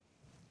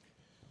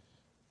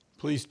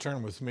Please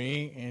turn with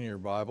me in your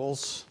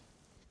Bibles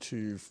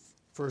to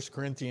 1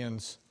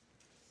 Corinthians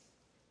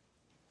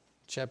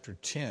chapter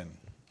 10.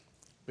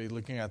 We'll be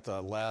looking at the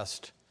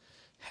last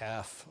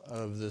half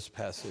of this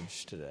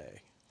passage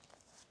today.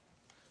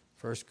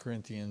 1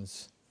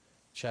 Corinthians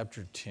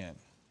chapter 10.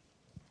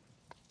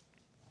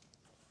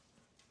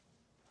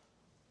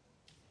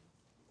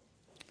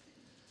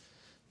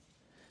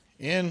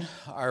 In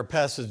our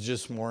passage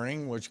this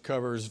morning, which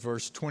covers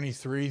verse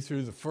 23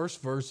 through the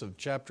first verse of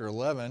chapter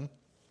 11,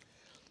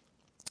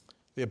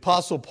 the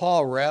Apostle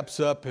Paul wraps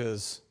up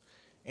his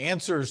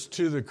answers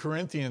to the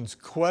Corinthians'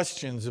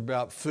 questions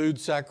about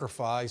food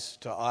sacrifice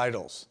to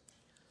idols.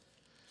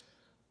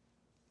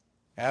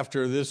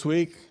 After this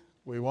week,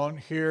 we won't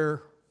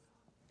hear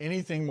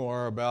anything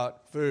more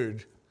about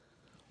food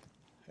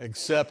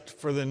except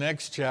for the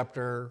next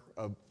chapter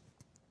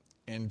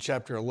in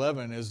chapter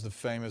 11 is the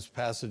famous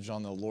passage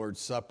on the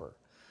Lord's Supper.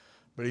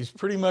 But he's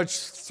pretty much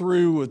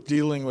through with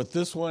dealing with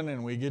this one,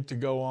 and we get to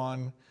go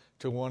on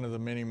to one of the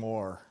many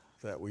more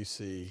that we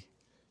see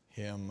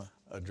him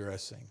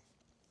addressing.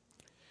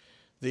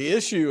 The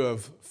issue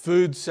of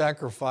food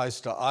sacrifice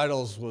to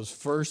idols was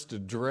first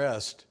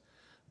addressed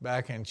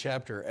back in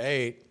chapter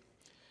 8,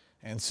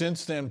 and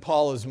since then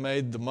Paul has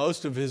made the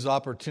most of his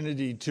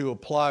opportunity to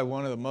apply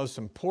one of the most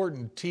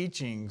important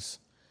teachings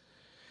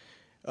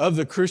of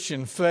the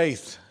Christian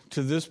faith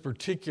to this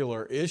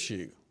particular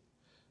issue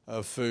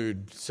of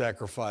food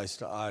sacrifice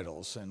to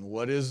idols. And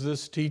what is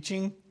this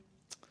teaching?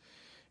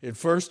 It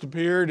first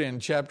appeared in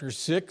chapter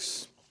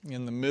 6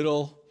 in the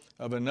middle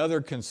of another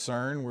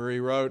concern where he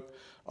wrote,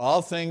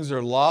 "All things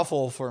are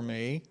lawful for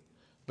me,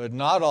 but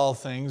not all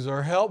things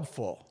are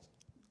helpful.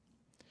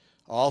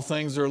 All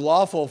things are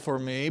lawful for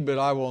me, but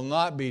I will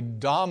not be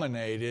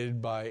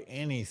dominated by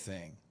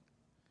anything."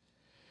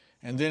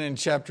 And then in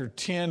chapter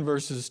 10,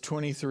 verses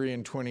 23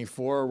 and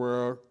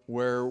 24,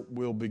 where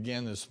we'll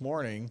begin this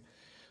morning,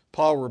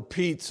 Paul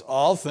repeats,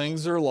 "All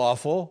things are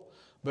lawful,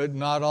 but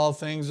not all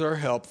things are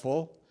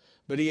helpful."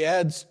 But he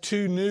adds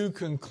two new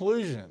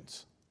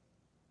conclusions.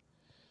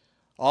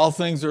 All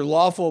things are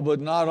lawful, but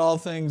not all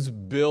things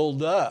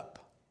build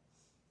up.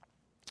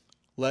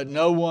 Let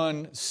no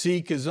one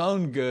seek his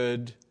own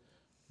good,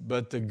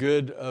 but the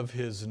good of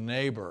his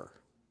neighbor.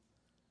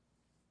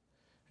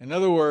 In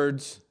other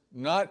words,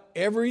 not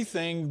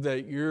everything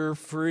that you're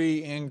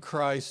free in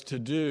Christ to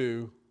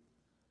do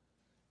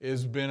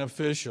is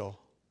beneficial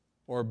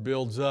or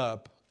builds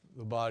up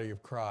the body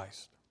of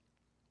Christ.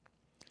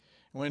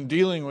 When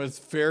dealing with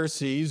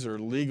Pharisees or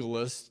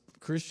legalists,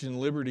 Christian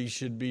liberty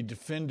should be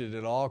defended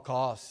at all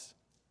costs.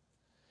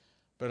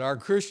 But our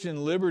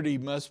Christian liberty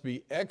must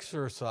be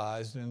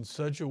exercised in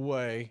such a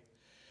way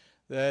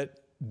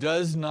that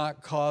does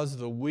not cause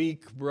the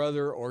weak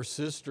brother or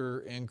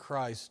sister in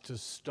Christ to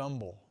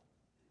stumble.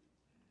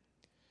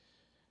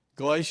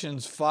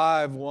 Galatians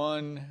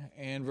 5:1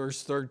 and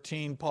verse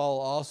 13, Paul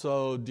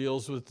also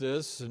deals with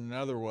this in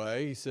another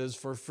way. He says,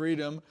 "For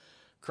freedom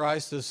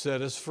Christ has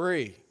set us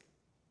free.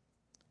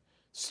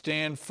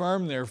 Stand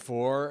firm,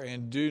 therefore,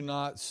 and do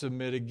not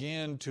submit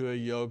again to a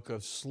yoke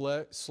of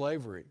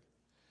slavery.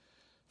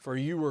 For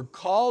you were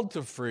called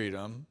to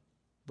freedom,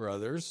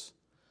 brothers,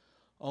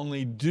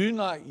 only do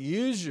not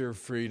use your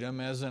freedom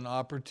as an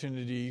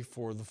opportunity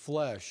for the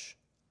flesh,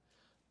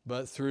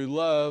 but through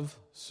love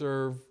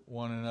serve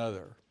one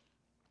another."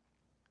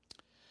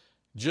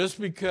 Just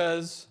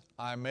because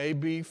I may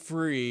be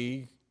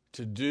free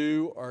to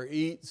do or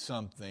eat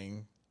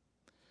something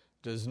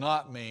does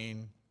not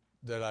mean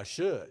that I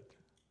should.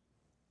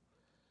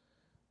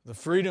 The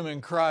freedom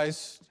in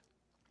Christ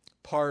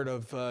part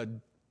of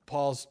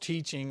Paul's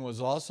teaching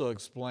was also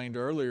explained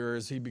earlier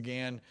as he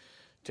began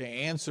to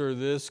answer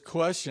this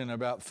question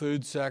about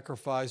food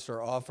sacrificed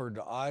or offered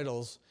to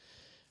idols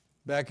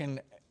back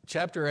in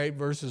chapter 8,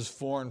 verses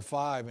 4 and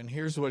 5. And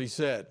here's what he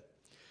said.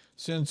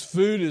 "Since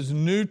food is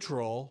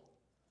neutral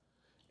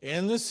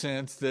in the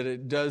sense that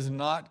it does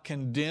not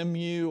condemn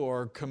you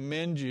or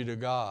commend you to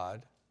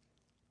God,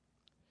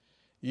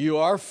 you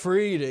are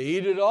free to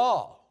eat it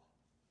all."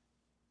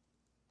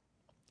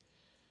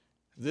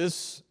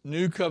 This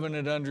new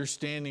covenant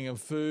understanding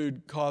of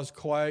food caused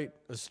quite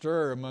a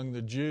stir among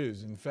the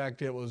Jews. In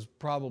fact, it was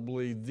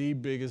probably the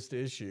biggest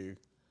issue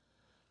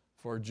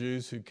for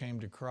Jews who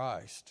came to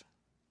Christ,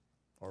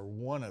 or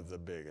one of the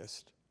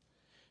biggest.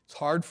 It's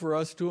hard for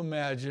us to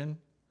imagine,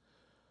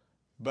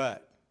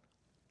 but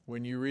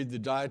when you read the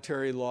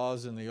dietary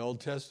laws in the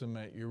Old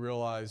Testament, you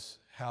realize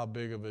how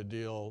big of a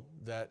deal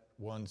that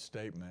one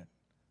statement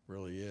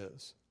really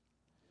is.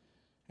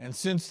 And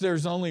since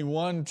there's only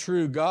one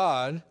true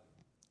God,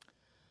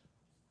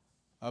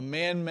 a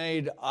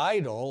man-made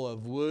idol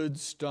of wood,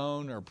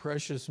 stone, or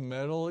precious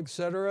metal,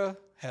 etc.,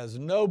 has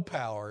no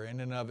power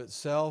in and of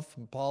itself.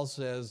 And Paul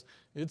says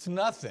it's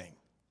nothing.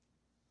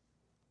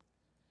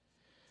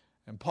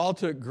 And Paul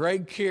took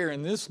great care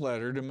in this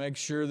letter to make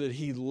sure that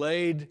he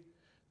laid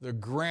the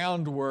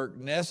groundwork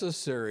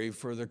necessary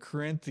for the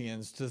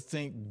Corinthians to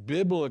think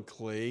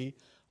biblically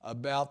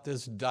about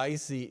this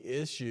dicey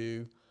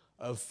issue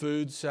of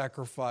food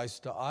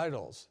sacrificed to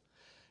idols.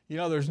 You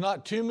know, there's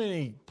not too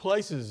many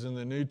places in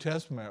the New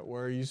Testament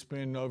where you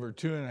spend over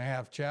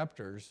 2.5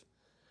 chapters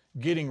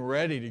getting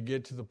ready to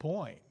get to the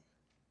point.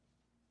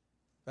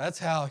 That's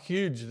how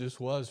huge this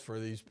was for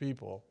these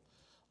people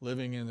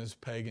living in this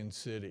pagan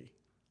city.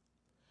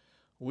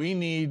 We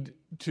need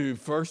to,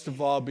 first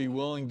of all, be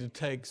willing to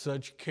take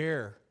such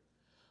care,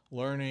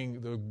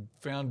 learning the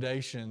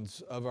foundations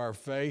of our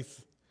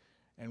faith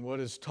and what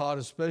is taught,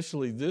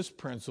 especially this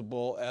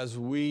principle, as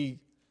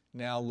we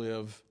now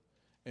live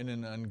in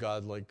an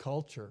ungodly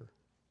culture,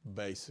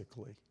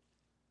 basically. In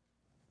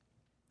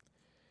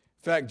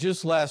fact,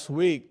 just last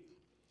week,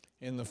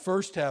 in the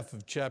first half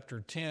of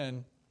chapter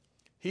 10,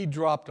 he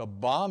dropped a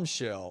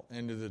bombshell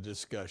into the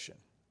discussion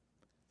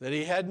that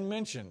he hadn't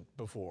mentioned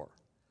before.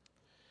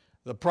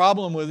 The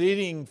problem with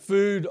eating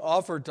food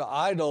offered to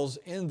idols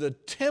in the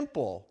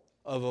temple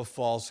of a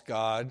false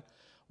god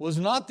was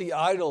not the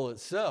idol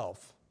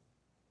itself,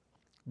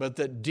 but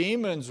that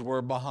demons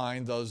were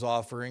behind those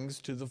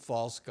offerings to the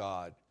false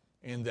god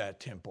in that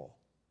temple.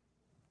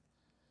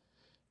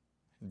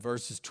 In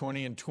verses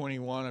 20 and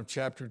 21 of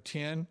chapter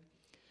 10,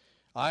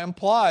 I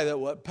imply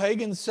that what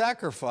pagans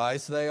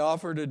sacrifice, they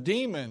offer to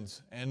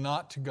demons and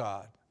not to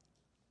God.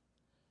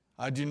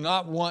 I do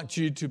not want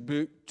you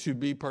to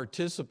be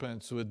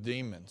participants with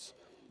demons.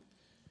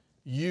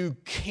 You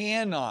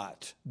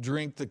cannot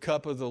drink the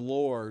cup of the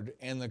Lord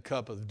and the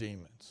cup of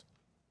demons.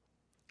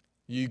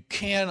 You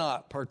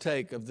cannot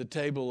partake of the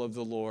table of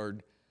the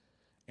Lord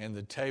and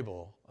the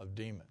table of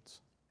demons.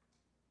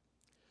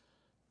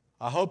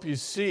 I hope you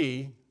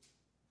see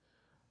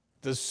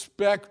the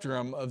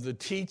spectrum of the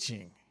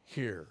teaching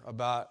here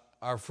about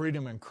our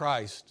freedom in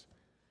Christ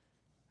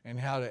and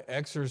how to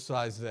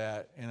exercise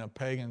that in a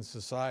pagan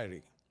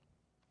society.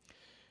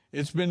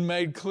 It's been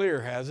made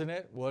clear, hasn't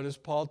it? What has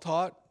Paul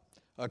taught?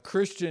 A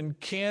Christian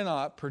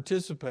cannot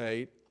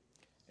participate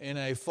in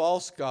a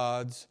false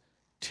god's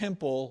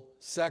temple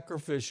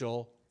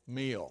sacrificial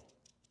meal.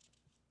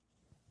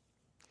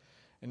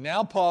 And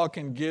now Paul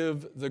can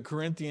give the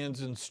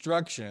Corinthians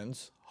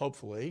instructions,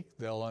 hopefully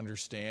they'll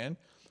understand,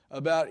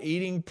 about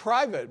eating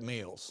private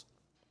meals.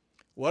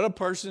 What a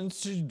person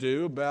should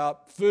do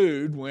about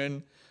food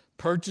when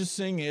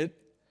purchasing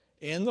it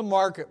in the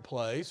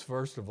marketplace,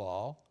 first of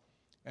all,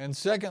 and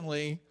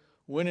secondly,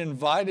 when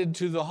invited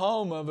to the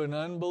home of an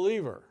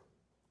unbeliever.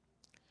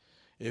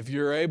 If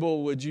you're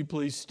able, would you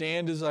please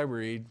stand as I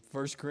read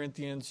 1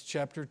 Corinthians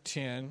chapter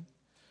 10,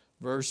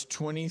 verse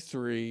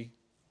 23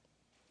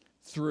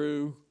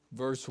 through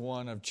verse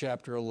 1 of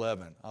chapter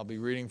 11. I'll be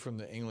reading from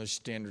the English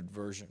Standard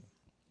Version.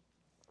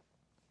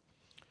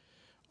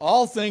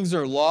 All things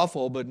are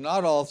lawful, but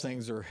not all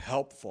things are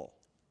helpful.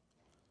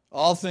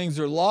 All things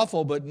are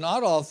lawful, but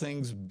not all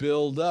things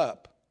build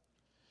up.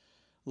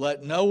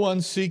 Let no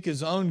one seek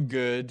his own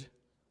good,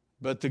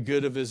 but the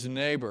good of his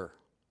neighbor.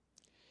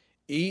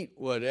 Eat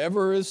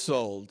whatever is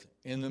sold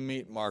in the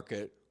meat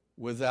market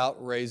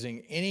without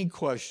raising any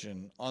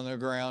question on the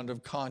ground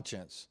of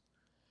conscience.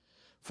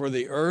 For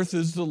the earth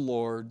is the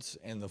Lord's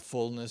and the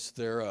fullness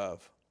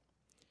thereof.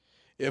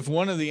 If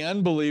one of the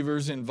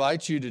unbelievers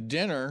invites you to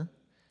dinner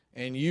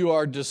and you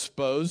are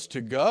disposed to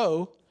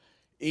go,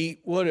 eat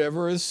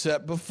whatever is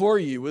set before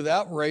you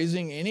without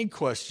raising any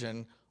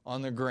question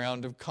on the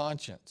ground of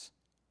conscience.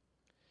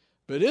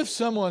 But if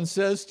someone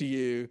says to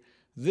you,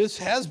 this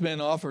has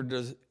been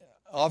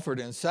offered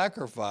in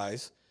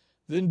sacrifice,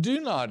 then do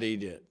not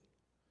eat it,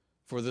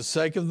 for the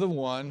sake of the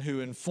one who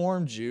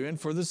informed you and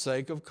for the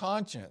sake of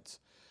conscience.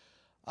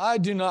 I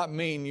do not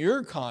mean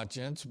your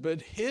conscience,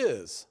 but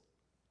his.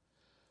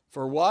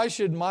 For why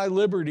should my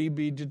liberty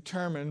be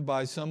determined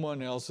by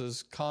someone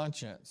else's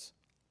conscience?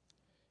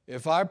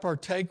 If I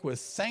partake with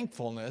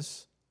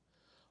thankfulness,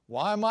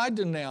 why am I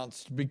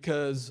denounced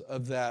because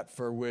of that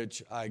for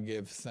which I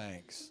give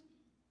thanks?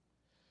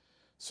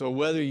 So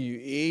whether you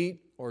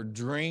eat or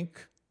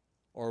drink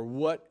or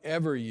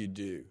whatever you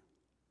do,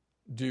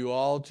 do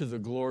all to the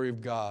glory of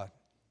God.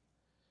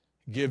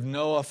 Give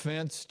no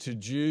offense to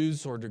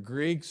Jews or to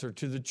Greeks or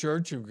to the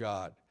church of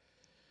God,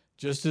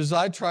 just as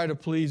I try to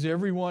please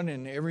everyone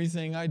in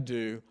everything I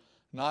do,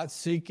 not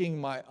seeking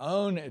my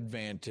own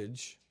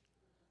advantage,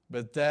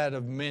 but that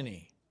of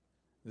many,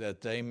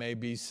 that they may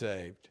be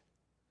saved.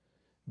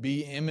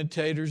 Be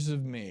imitators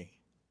of me,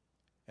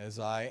 as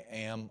I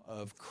am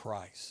of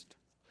Christ.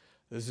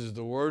 This is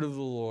the word of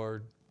the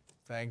Lord.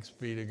 Thanks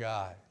be to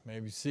God. You may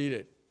be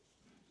seated.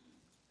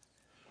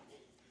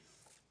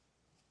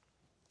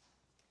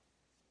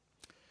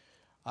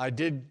 I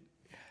did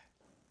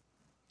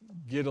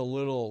get a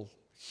little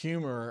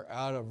humor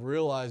out of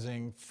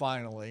realizing,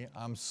 finally,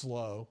 I'm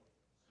slow,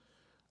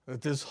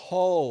 that this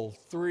whole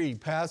 3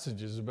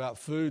 passages about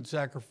food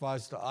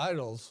sacrificed to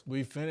idols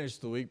we finished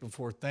the week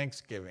before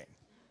Thanksgiving.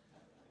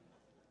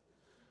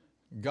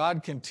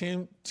 God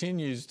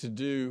continues to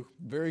do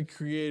very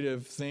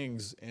creative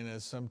things in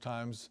us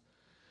sometimes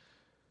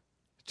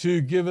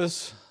to give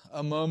us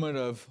a moment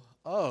of,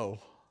 oh,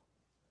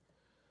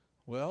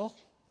 well,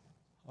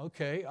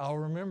 okay, I'll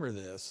remember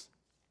this.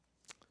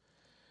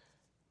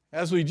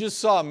 As we just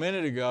saw a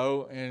minute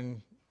ago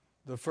in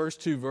the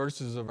first two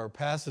verses of our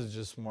passage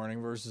this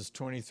morning, verses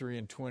 23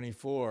 and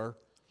 24,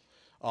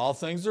 all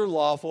things are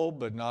lawful,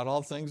 but not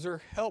all things are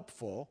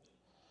helpful.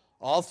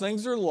 All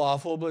things are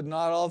lawful, but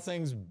not all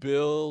things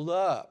build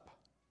up.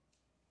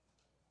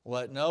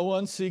 Let no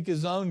one seek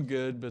his own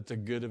good, but the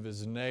good of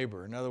his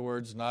neighbor. In other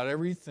words, not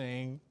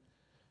everything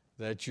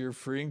that you're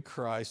free in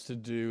Christ to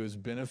do is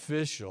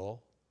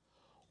beneficial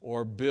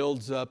or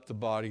builds up the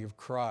body of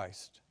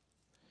Christ.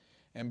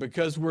 And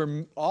because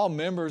we're all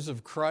members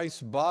of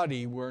Christ's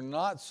body, we're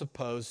not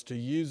supposed to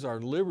use our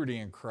liberty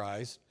in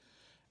Christ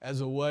as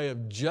a way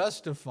of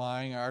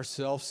justifying our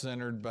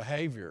self-centered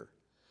behavior,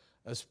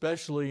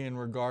 especially in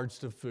regards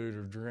to food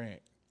or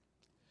drink.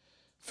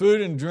 Food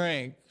and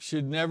drink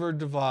should never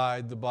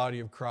divide the body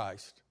of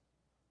Christ.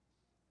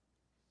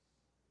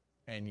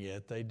 And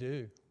yet they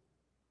do.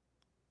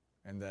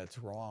 And that's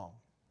wrong.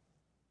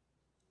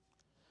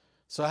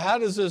 So how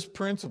does this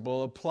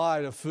principle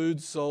apply to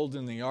food sold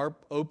in the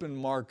open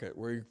market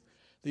where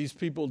these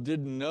people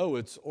didn't know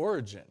its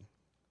origin?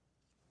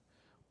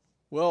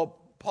 Well,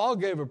 Paul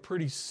gave a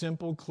pretty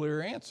simple,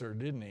 clear answer,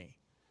 didn't he?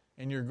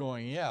 And you're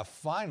going, yeah,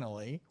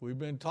 finally. We've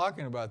been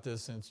talking about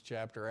this since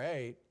chapter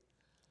 8.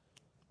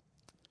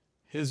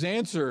 His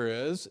answer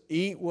is,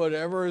 eat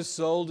whatever is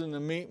sold in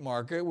the meat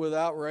market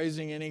without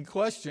raising any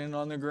question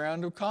on the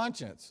ground of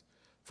conscience.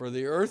 For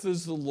the earth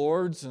is the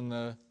Lord's and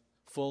the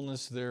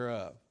fullness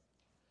thereof.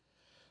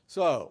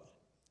 So,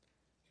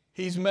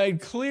 he's made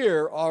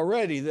clear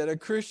already that a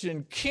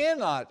Christian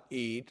cannot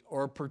eat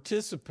or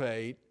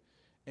participate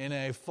in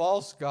a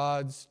false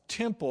god's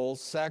temple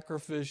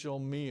sacrificial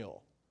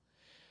meal.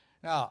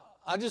 Now,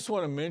 I just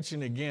want to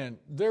mention again,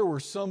 there were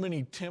so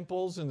many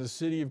temples in the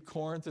city of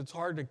Corinth, it's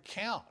hard to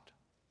count.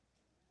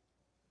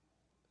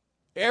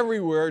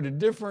 Everywhere to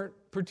different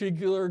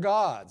particular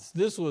gods.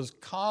 This was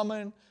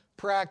common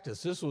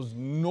practice. This was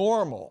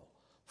normal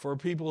for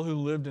people who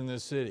lived in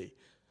this city.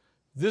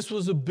 This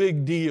was a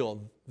big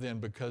deal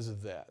then because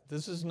of that.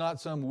 This is not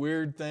some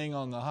weird thing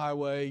on the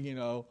highway,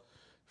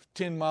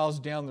 10 miles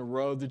down the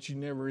road that you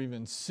never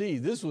even see.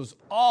 This was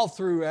all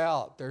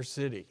throughout their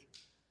city.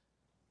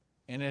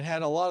 And it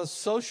had a lot of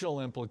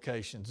social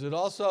implications. It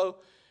also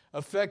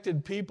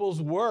affected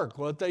people's work,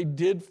 what they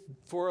did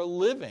for a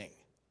living,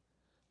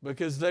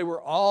 because they were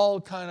all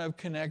kind of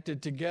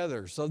connected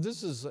together. So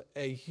this is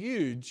a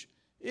huge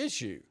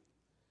issue.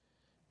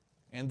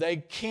 And they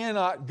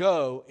cannot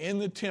go in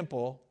the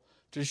temple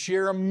to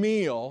share a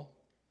meal.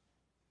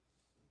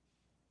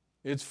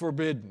 It's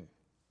forbidden.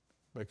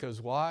 Because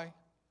why?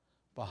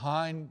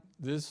 Behind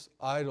this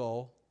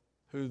idol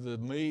who the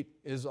meat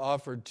is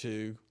offered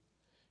to,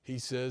 he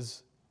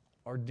says,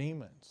 are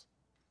demons.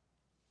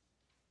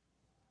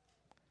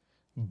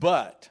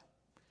 But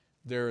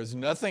there is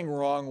nothing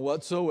wrong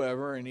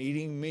whatsoever in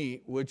eating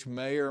meat which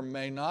may or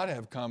may not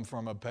have come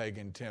from a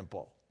pagan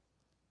temple.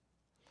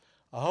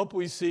 I hope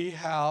we see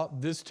how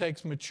this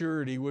takes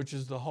maturity, which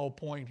is the whole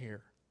point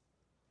here.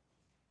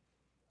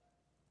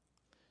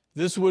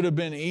 This would have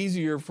been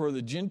easier for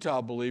the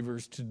Gentile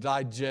believers to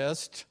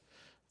digest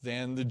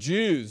than the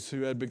Jews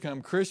who had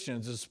become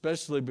Christians,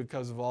 especially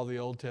because of all the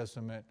Old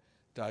Testament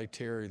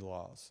dietary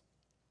laws.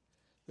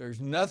 There's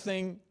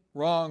nothing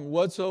wrong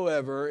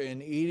whatsoever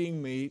in eating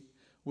meat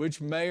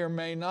which may or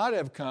may not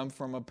have come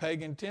from a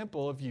pagan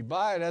temple if you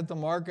buy it at the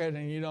market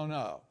and you don't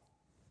know.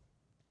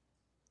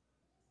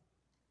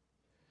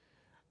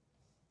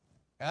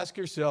 Ask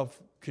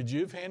yourself, could you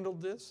have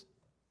handled this?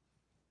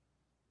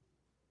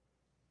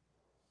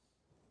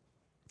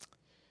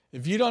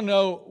 If you don't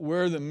know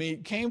where the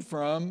meat came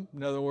from,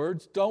 in other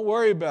words, don't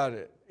worry about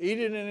it. Eat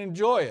it and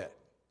enjoy it.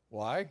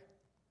 Why?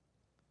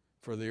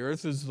 For the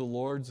earth is the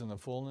Lord's and the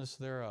fullness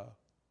thereof.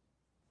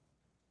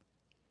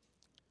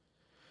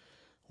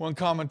 One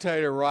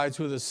commentator writes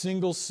with a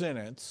single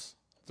sentence,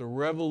 the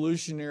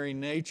revolutionary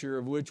nature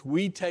of which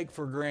we take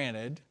for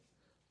granted,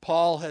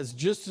 Paul has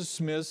just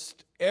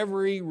dismissed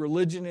every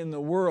religion in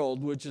the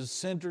world which is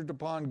centered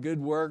upon good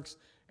works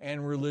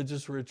and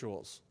religious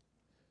rituals.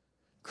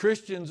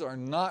 Christians are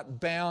not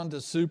bound to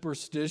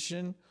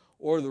superstition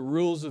or the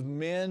rules of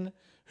men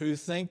who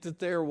think that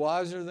they are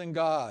wiser than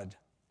God.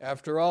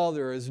 After all,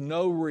 there is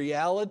no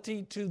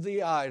reality to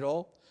the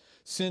idol,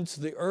 since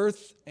the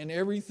earth and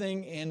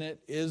everything in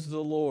it is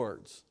the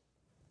Lord's.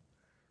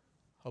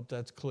 Hope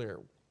that's clear.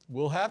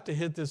 We'll have to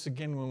hit this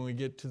again when we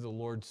get to the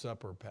Lord's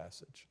Supper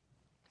passage.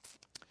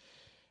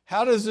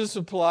 How does this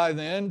apply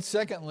then,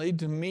 secondly,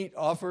 to meat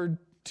offered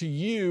to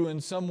you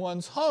in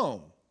someone's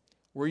home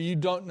where you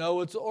don't know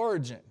its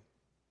origin?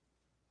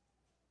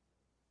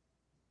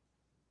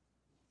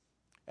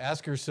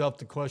 Ask yourself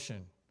the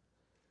question,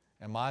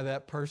 am I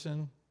that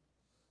person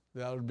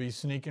that would be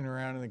sneaking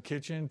around in the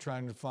kitchen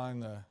trying to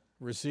find the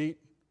receipt,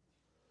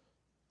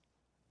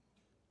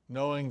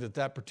 knowing that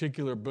that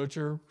particular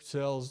butcher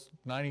sells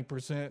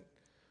 90%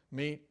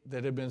 meat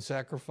that had been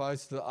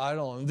sacrificed to the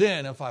idol? And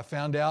then if I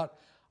found out,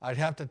 I'd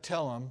have to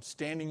tell him,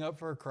 standing up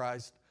for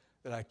Christ,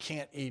 that I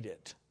can't eat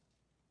it.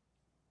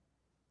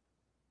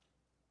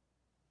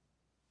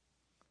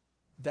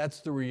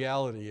 That's the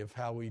reality of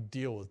how we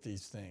deal with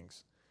these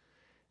things.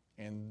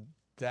 And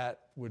that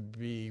would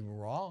be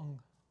wrong?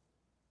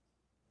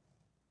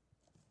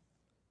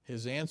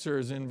 His answer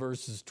is in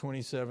verses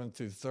 27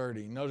 through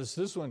 30. Notice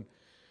this one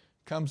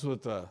comes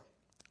with an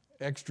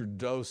extra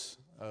dose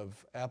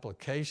of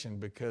application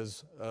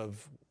because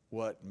of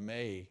what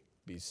may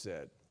be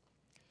said.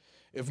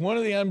 If one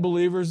of the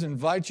unbelievers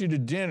invites you to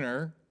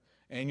dinner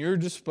and you're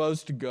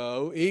disposed to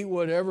go, eat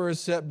whatever is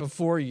set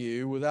before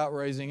you without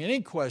raising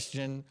any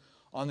question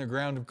on the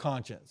ground of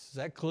conscience. Is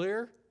that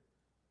clear?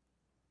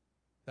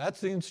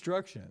 That's the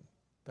instruction.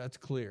 That's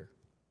clear.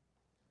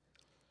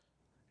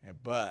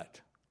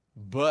 But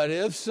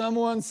if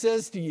someone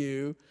says to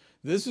you,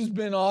 this has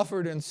been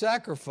offered in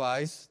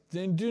sacrifice,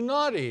 then do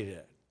not eat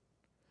it,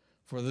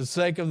 for the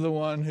sake of the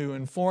one who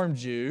informed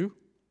you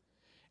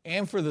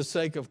and for the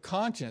sake of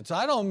conscience.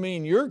 I don't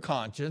mean your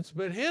conscience,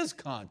 but his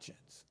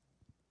conscience.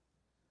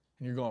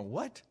 And you're going,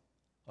 what?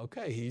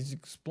 Okay, he's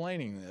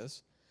explaining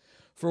this.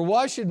 For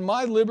why should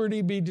my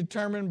liberty be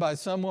determined by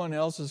someone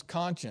else's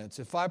conscience?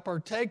 If I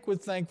partake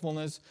with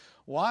thankfulness,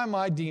 why am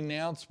I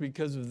denounced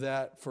because of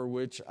that for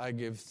which I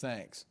give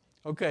thanks?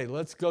 Okay,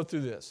 let's go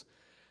through this.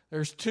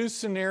 There's two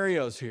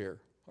scenarios here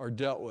are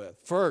dealt with.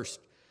 First,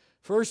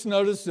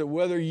 notice that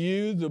whether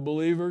you, the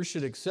believer,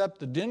 should accept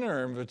the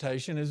dinner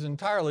invitation is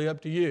entirely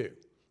up to you.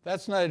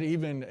 That's not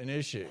even an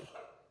issue.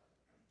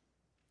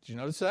 Did you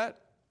notice that?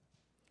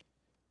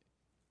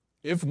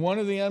 If one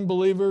of the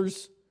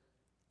unbelievers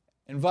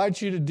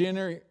invites you to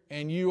dinner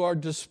and you are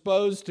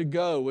disposed to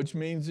go, which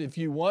means if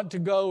you want to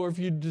go or if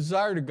you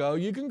desire to go,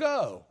 you can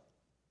go.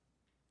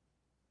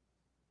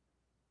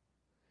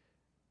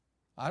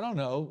 I don't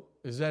know.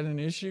 Is that an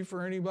issue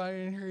for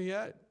anybody in here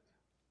yet?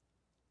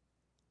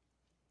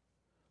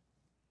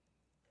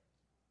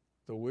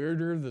 The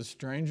weirder, the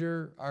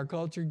stranger our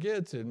culture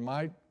gets, it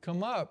might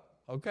come up.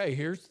 Okay,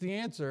 here's the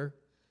answer.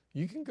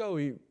 You can go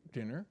eat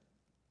dinner.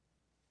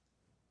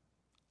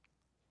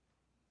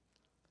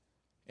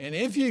 And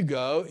if you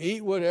go,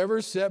 eat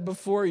whatever's set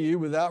before you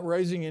without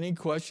raising any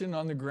question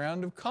on the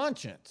ground of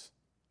conscience.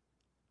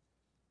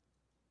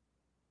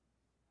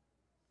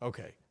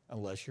 Okay,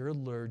 unless you're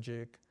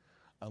allergic,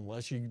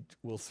 unless you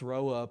will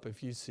throw up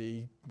if you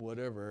see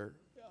whatever.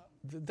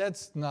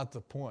 That's not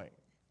the point.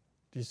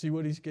 Do you see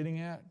what he's getting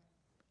at?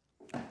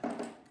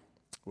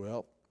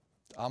 Well,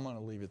 I'm going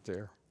to leave it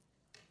there.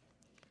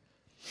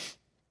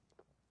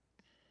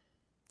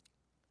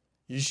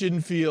 You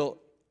shouldn't feel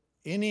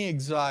any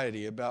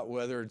anxiety about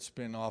whether it's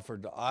been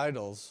offered to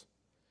idols.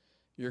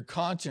 Your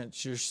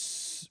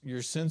conscience,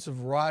 your sense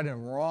of right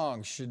and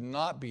wrong should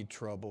not be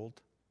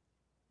troubled.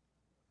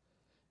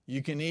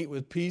 You can eat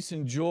with peace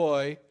and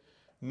joy,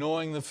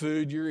 knowing the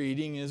food you're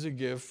eating is a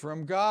gift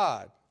from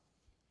God.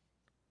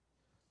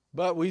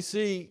 But we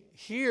see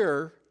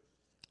here,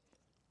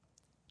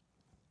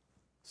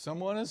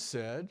 someone has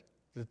said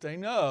that they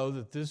know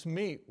that this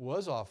meat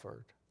was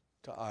offered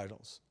to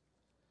idols.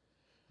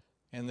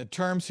 And the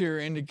terms here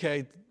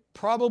indicate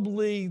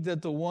probably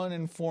that the one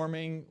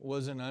informing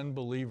was an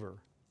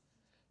unbeliever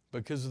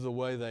because of the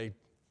way they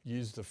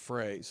use the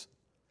phrase.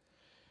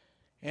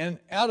 And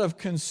out of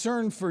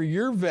concern for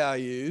your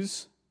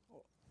values,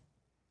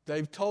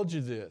 they've told you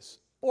this.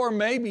 Or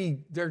maybe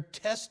they're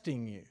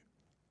testing you.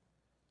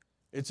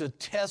 It's a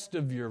test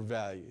of your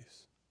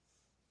values.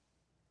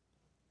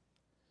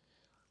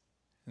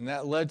 And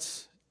that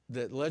lets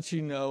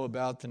you know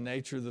about the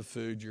nature of the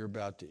food you're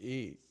about to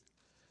eat.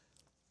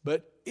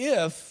 But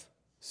if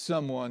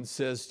someone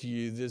says to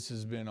you, this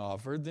has been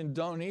offered, then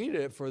don't eat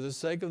it for the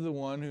sake of the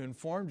one who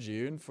informed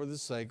you and for the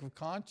sake of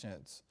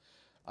conscience.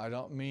 I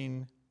don't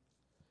mean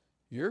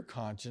your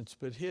conscience,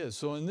 but his.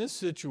 So in this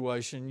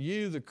situation,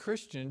 you, the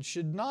Christian,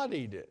 should not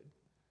eat it.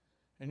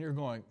 And you're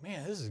going,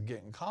 man, this is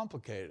getting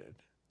complicated.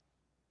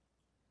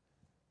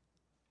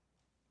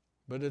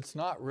 But it's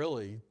not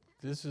really.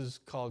 This is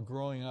called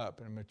growing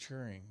up and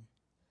maturing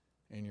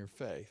in your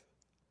faith.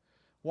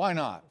 Why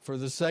not? For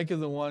the sake of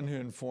the one who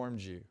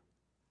informed you.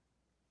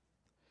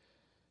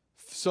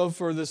 So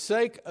for the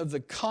sake of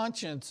the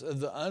conscience of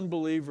the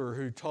unbeliever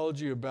who told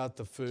you about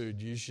the food,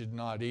 you should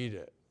not eat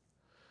it.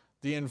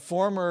 The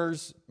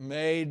informers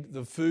made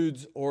the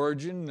food's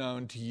origin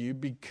known to you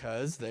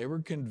because they were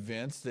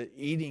convinced that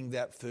eating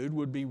that food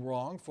would be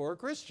wrong for a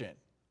Christian.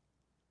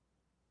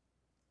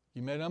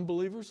 You met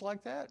unbelievers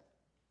like that?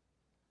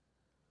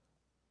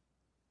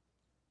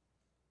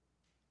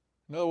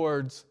 In other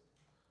words,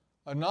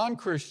 a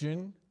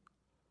non-Christian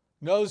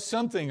knows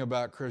something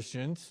about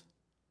Christians,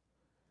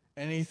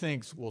 and he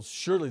thinks, well,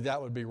 surely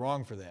that would be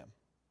wrong for them.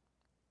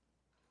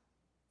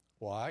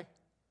 Why?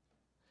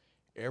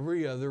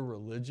 Every other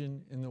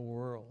religion in the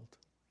world,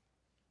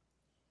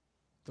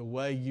 the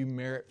way you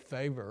merit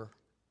favor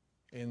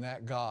in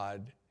that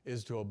God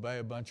is to obey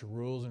a bunch of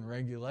rules and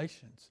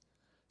regulations.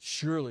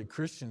 Surely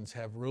Christians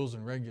have rules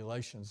and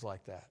regulations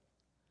like that.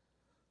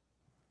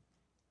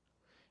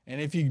 And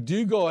if you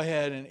do go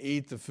ahead and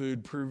eat the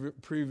food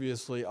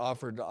previously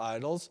offered to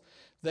idols,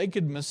 they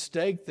could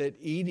mistake that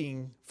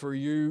eating for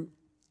your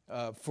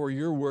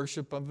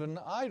worship of an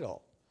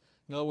idol.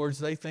 In other words,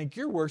 they think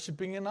you're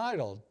worshiping an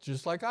idol,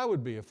 just like I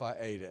would be if I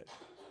ate it.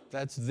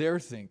 That's their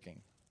thinking.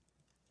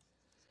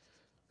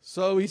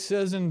 So he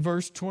says in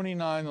verse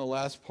 29, the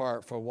last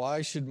part, "For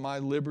why should my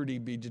liberty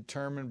be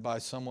determined by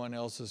someone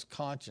else's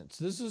conscience?"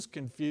 This is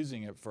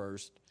confusing at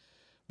first,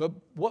 but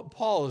what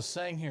Paul is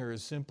saying here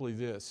is simply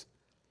this.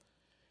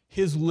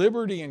 His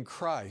liberty in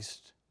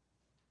Christ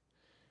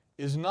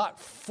is not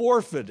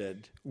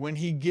forfeited when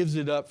he gives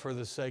it up for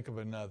the sake of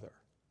another.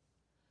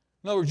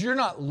 In other words, you're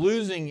not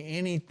losing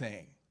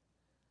anything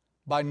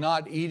by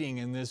not eating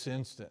in this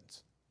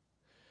instance.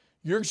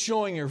 You're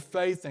showing your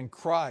faith in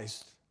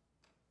Christ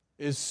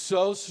is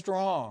so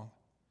strong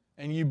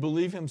and you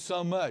believe him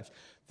so much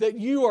that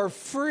you are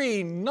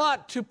free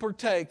not to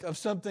partake of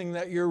something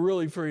that you're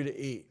really free to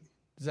eat.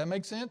 Does that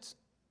make sense?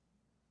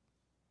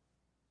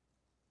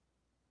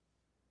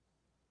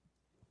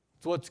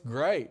 It's what's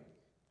great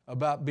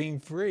about being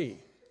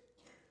free.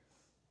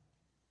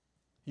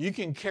 You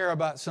can care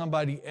about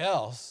somebody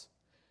else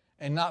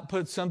and not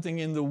put something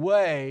in the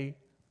way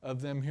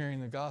of them hearing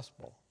the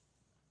gospel.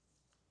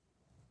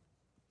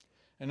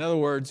 In other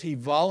words, he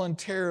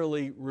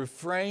voluntarily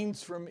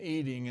refrains from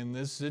eating in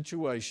this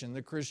situation,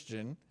 the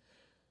Christian,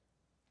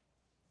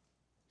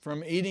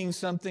 from eating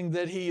something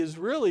that he is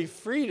really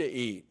free to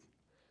eat.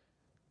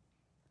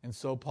 And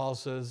so Paul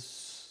says,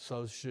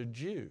 so should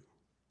you.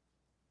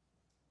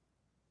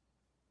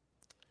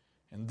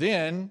 And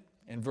then,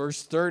 in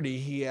verse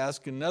 30, he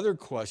asks another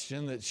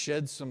question that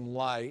sheds some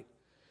light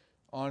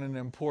on an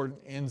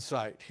important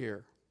insight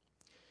here.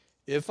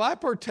 If I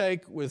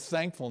partake with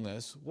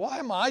thankfulness, why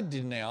am I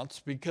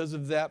denounced because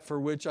of that for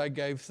which I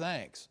gave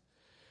thanks?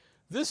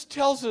 This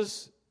tells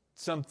us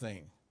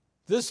something.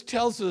 This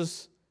tells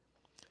us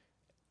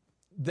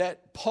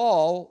that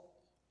Paul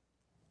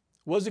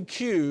was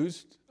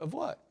accused of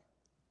what?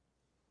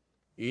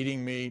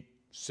 Eating meat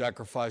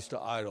sacrificed to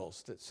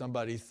idols that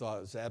somebody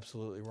thought was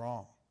absolutely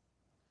wrong.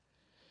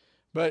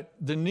 But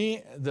the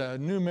New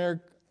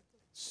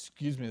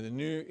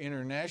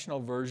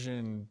International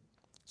Version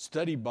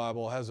Study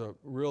Bible has a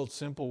real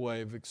simple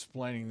way of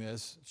explaining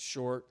this,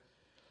 short.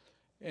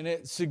 And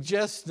it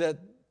suggests that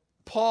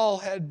Paul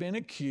had been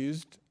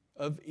accused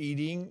of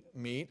eating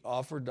meat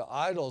offered to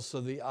idols.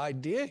 So the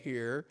idea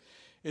here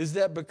is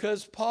that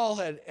because Paul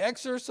had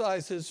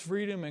exercised his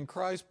freedom in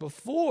Christ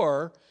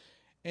before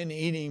in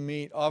eating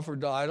meat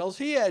offered to idols,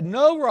 he had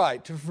no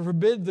right to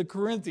forbid the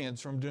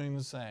Corinthians from doing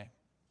the same.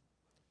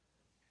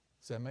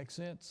 Does that make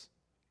sense?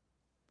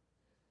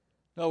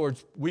 In other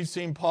words, we've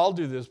seen Paul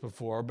do this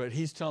before, but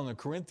he's telling the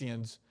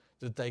Corinthians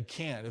that they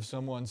can't if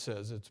someone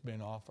says it's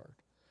been offered.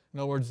 In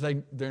other words,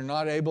 they're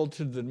not able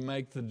to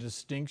make the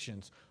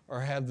distinctions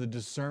or have the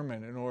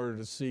discernment in order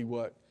to see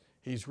what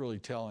he's really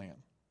telling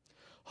them.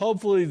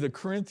 Hopefully, the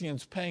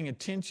Corinthians, paying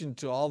attention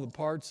to all the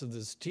parts of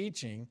this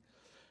teaching,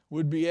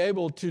 would be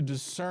able to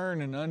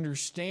discern and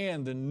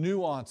understand the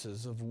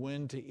nuances of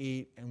when to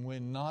eat and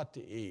when not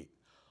to eat.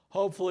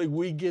 Hopefully,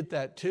 we get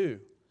that too.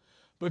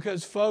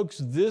 Because, folks,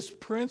 this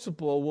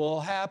principle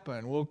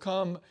will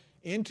come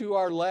into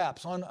our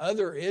laps on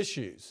other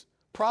issues.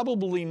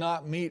 Probably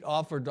not meat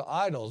offered to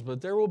idols,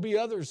 but there will be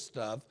other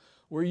stuff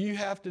where you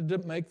have to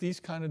make these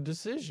kind of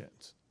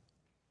decisions.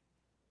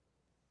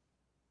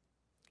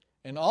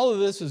 And all of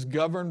this is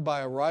governed by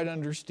a right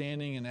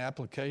understanding and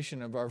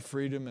application of our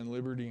freedom and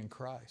liberty in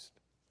Christ.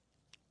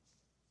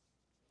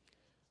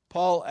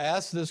 Paul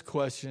asked this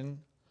question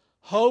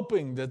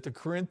hoping that the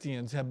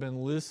Corinthians have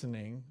been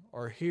listening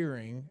or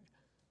hearing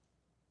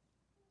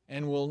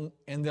and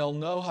they'll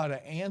know how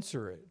to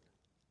answer it.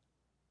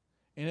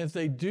 And if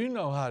they do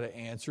know how to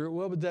answer it,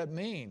 what would that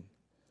mean?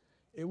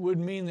 It would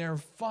mean they're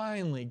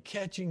finally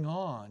catching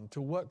on to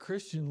what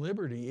Christian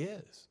liberty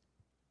is.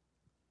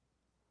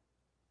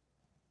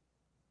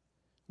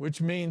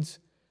 Which means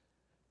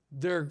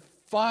they're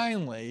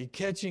finally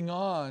catching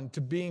on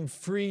to being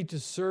free to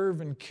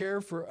serve and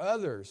care for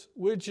others,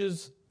 which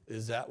is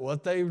that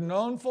what they've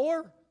known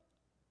for?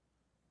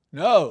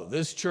 No,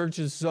 this church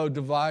is so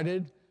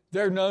divided.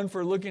 They're known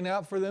for looking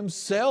out for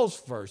themselves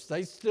first.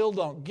 They still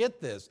don't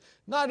get this.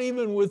 Not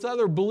even with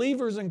other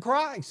believers in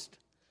Christ,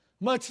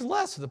 much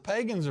less the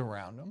pagans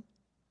around them.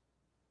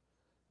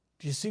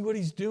 Do you see what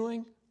he's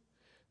doing?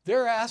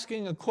 They're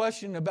asking a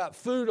question about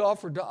food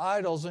offered to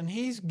idols, and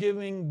he's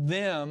giving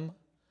them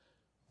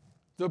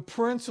the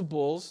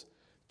principles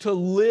to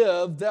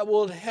live that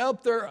will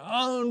help their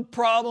own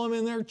problem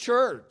in their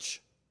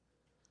church,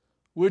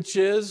 which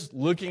is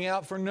looking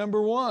out for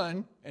number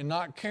one and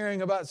not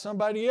caring about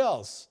somebody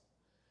else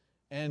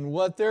and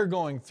what they're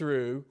going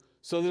through,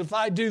 so that if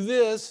I do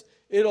this,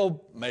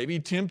 it'll maybe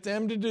tempt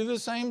them to do the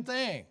same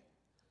thing.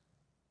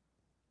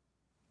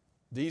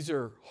 These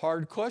are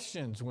hard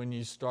questions when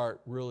you start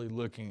really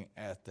looking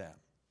at them.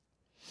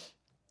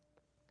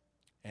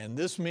 And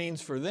this means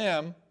for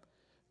them,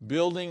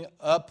 building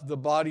up the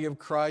body of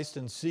Christ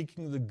and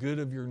seeking the good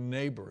of your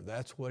neighbor.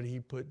 That's what he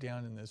put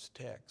down in this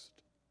text.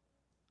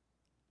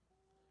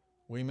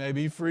 We may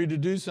be free to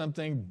do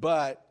something,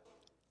 but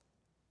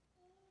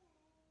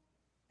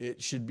it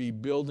should be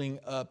building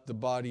up the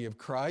body of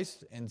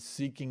Christ and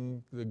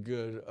seeking the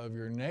good of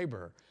your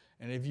neighbor.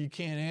 And if you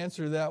can't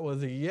answer that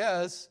with a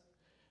yes,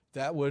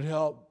 that would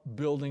help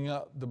building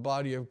up the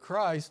body of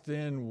Christ,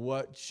 then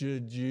what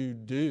should you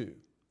do?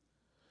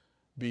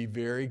 Be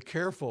very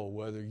careful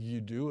whether you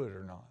do it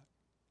or not.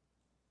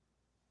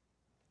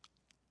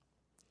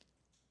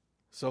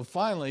 So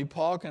finally,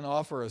 Paul can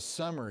offer a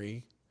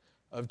summary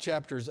of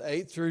chapters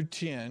 8 through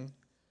 10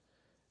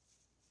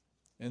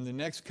 in the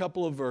next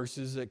couple of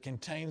verses that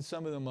contain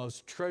some of the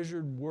most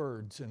treasured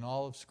words in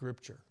all of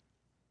Scripture.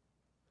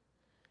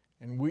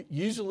 And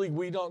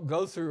we don't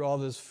go through all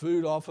this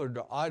food offered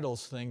to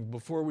idols thing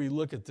before we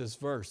look at this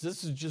verse.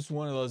 This is just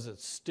one of those that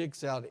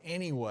sticks out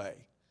anyway.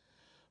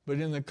 But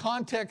in the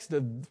context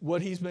of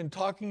what he's been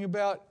talking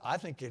about, I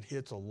think it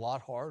hits a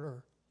lot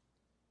harder.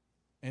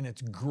 And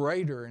it's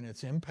greater in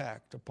its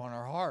impact upon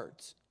our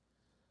hearts.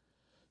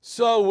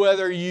 So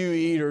whether you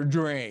eat or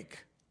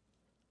drink,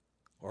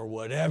 or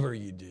whatever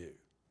you do,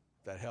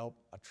 that help?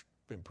 I've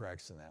been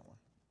practicing that one.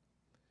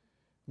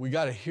 We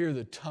got to hear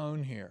the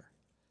tone here.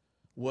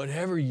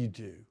 Whatever you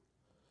do,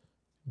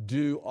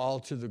 do all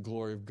to the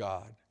glory of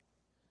God.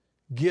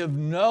 Give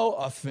no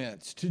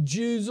offense to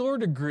Jews or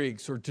to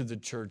Greeks or to the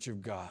church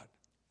of God.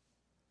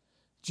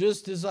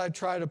 Just as I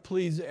try to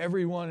please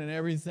everyone in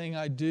everything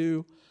I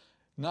do,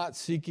 not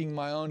seeking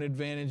my own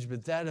advantage,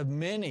 but that of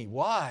many.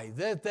 Why?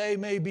 That they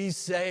may be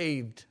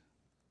saved.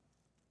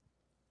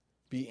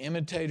 Be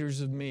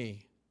imitators of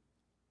me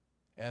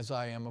as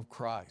I am of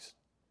Christ.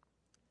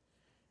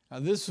 Now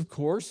this, of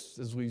course,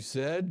 as we've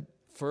said,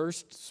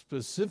 first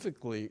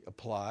specifically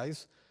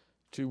applies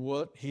to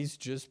what he's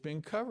just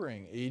been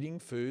covering, eating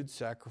food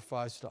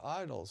sacrificed to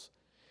idols.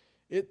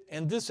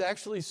 And this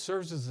actually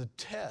serves as a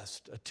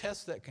test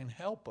that can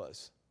help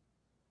us.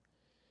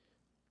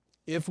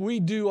 If we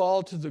do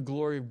all to the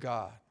glory of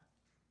God,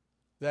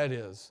 that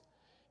is,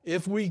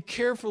 if we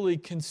carefully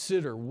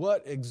consider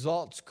what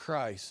exalts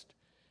Christ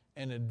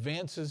and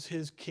advances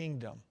his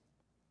kingdom,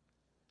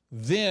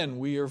 then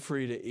we are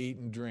free to eat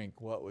and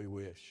drink what we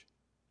wish.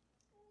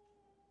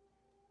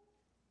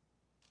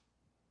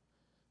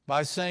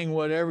 By saying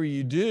whatever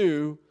you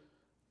do,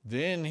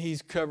 then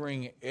he's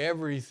covering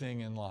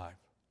everything in life.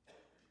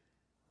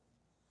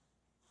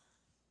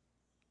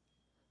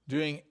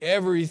 Doing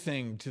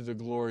everything to the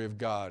glory of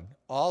God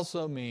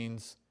also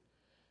means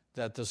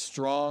that the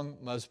strong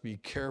must be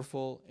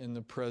careful in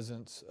the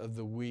presence of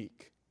the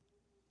weak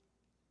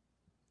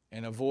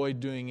and avoid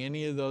doing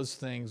any of those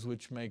things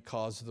which may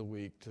cause the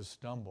weak to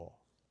stumble.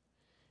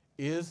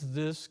 Is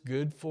this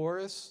good for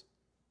us?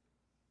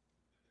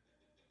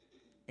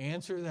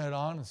 Answer that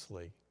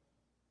honestly.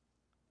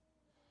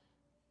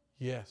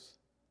 Yes,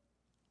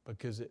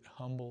 because it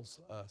humbles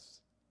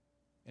us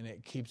and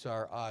it keeps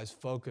our eyes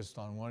focused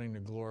on wanting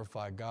to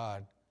glorify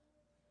God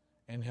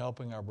and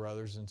helping our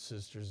brothers and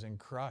sisters in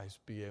Christ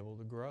be able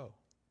to grow.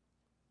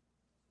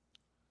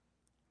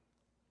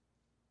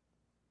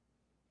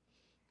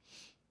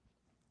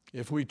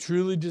 If we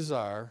truly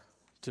desire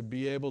to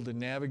be able to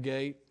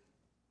navigate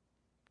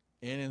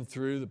in and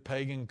through the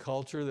pagan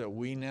culture that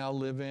we now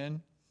live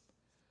in,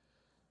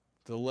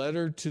 the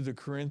letter to the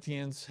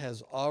Corinthians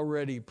has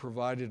already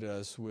provided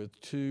us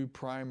with two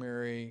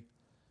primary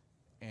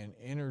and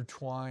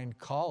intertwined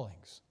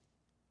callings.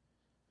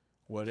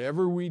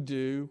 Whatever we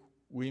do,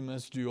 we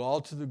must do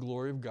all to the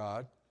glory of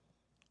God.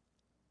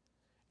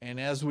 And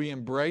as we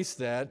embrace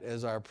that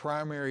as our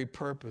primary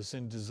purpose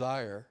and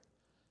desire,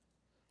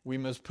 we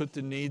must put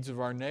the needs of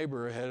our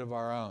neighbor ahead of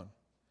our own.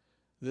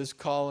 This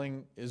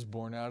calling is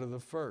born out of the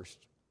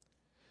first.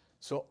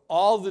 So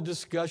all the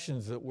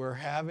discussions that we're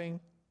having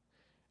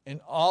and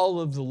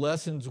all of the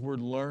lessons we're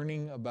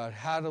learning about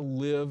how to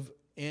live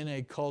in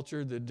a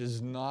culture that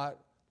does not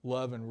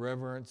love and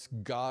reverence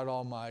God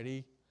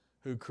Almighty,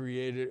 who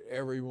created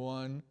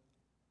everyone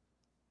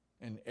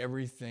and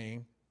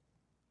everything,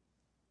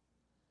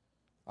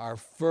 our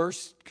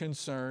first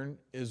concern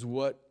is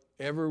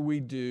whatever we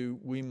do,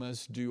 we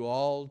must do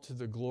all to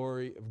the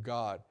glory of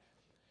God.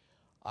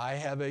 I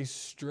have a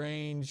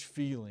strange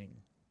feeling.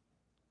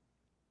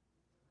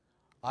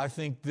 I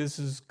think this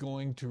is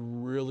going to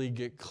really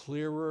get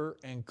clearer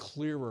and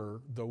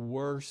clearer the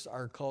worse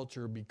our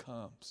culture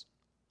becomes.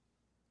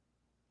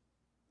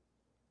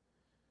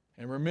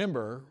 And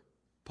remember,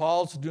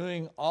 Paul's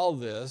doing all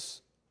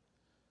this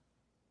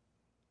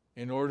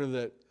in order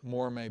that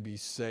more may be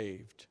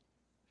saved,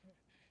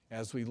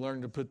 as we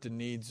learn to put the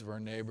needs of our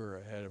neighbor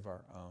ahead of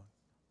our own.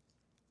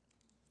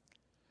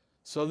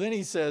 So then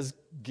he says,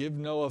 give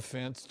no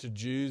offense to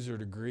Jews or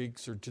to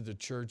Greeks or to the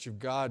church of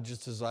God,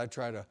 just as I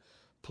try to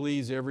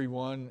please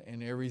everyone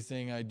in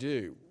everything I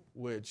do,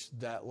 which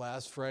that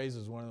last phrase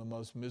is one of the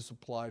most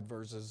misapplied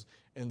verses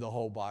in the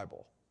whole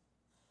Bible.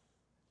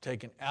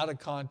 Taken out of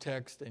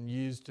context and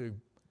used to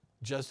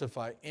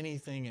justify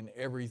anything and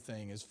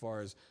everything as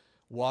far as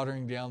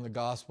watering down the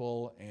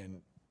gospel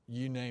and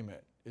you name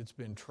it. It's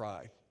been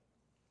tried.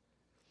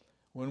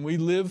 When we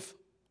live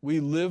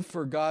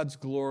for God's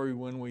glory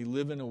when we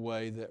live in a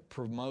way that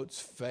promotes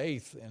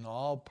faith in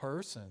all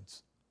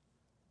persons.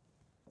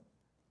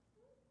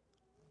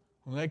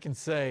 When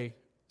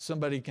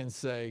somebody can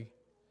say,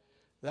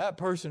 that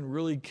person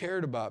really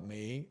cared about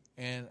me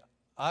and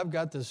I've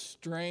got this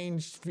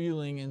strange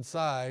feeling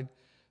inside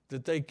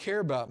that they care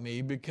about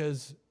me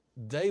because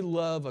they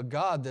love a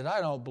God that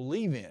I don't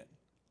believe in.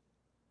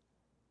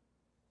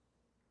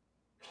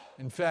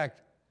 In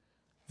fact,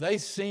 they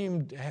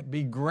seem to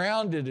be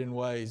grounded in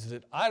ways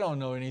that I don't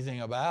know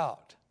anything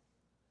about.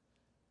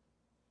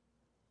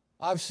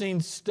 I've seen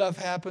stuff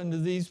happen to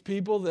these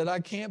people that I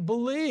can't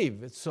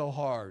believe. It's so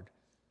hard.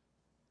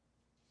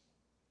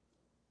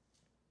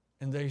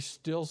 And they're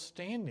still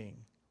standing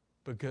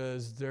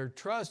because their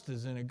trust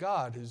is in a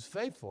God who's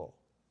faithful.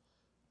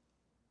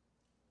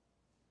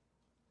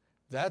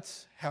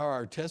 That's how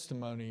our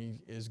testimony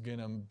is going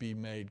to be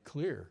made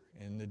clear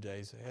in the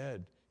days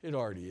ahead. It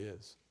already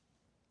is.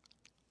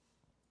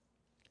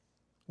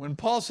 When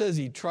Paul says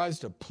he tries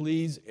to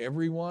please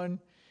everyone,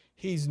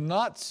 he's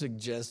not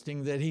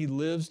suggesting that he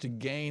lives to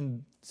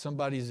gain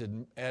somebody's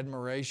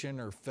admiration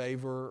or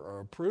favor or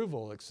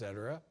approval,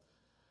 etc.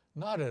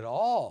 Not at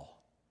all.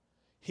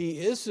 He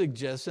is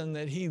suggesting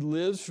that he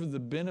lives for the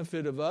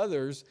benefit of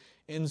others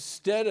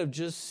instead of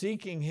just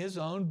seeking his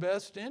own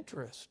best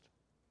interest.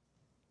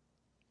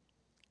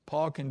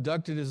 Paul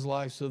conducted his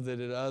life so that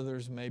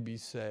others may be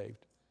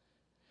saved.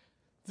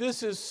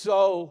 This is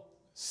so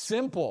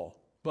simple,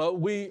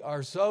 but we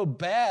are so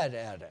bad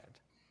at it.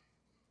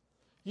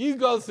 You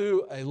go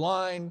through a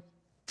line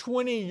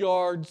 20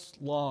 yards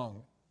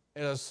long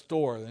at a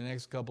store the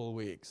next couple of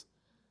weeks.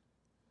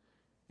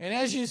 And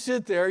as you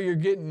sit there, you're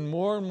getting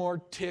more and more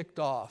ticked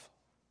off.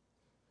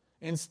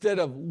 Instead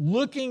of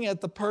looking at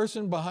the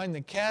person behind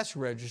the cash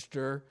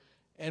register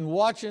and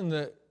watching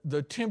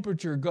the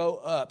temperature go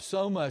up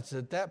so much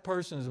that that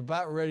person is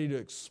about ready to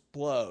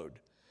explode.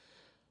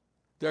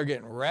 They're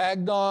getting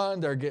ragged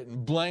on, they're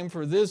getting blamed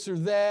for this or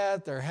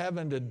that, they're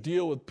having to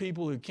deal with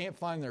people who can't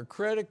find their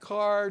credit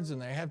cards and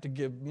they have to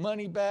give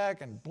money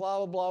back and blah,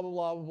 blah, blah,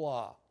 blah, blah,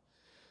 blah.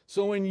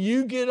 So when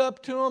you get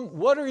up to them,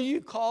 what are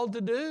you called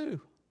to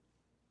do?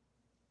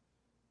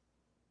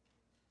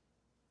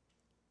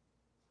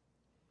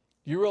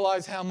 You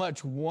realize how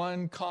much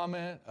one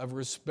comment of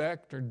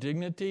respect or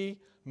dignity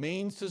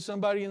means to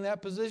somebody in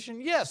that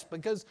position? Yes,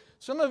 because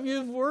some of you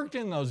have worked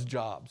in those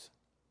jobs.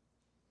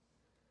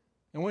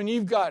 And when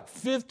you've got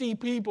 50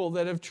 people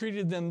that have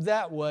treated them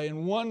that way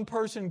and one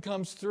person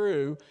comes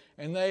through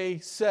and they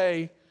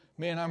say,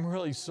 man, I'm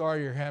really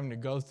sorry you're having to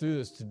go through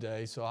this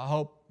today, so I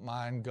hope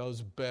mine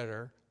goes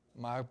better,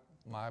 my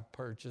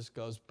purchase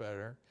goes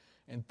better,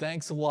 and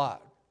thanks a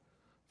lot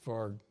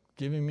for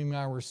giving me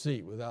my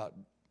receipt without,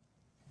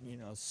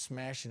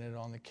 smashing it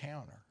on the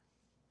counter.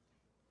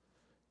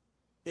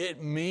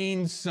 It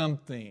means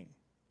something.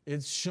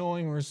 It's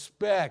showing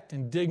respect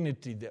and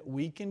dignity that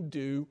we can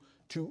do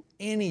to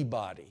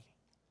anybody.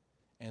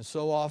 And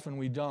so often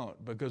we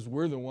don't, because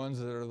we're the ones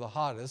that are the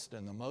hottest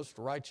and the most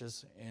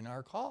righteous in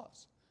our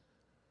cause.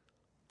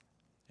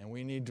 And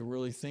we need to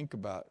really think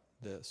about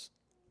this.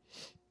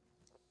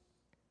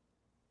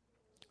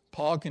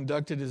 Paul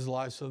conducted his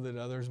life so that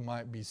others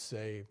might be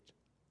saved.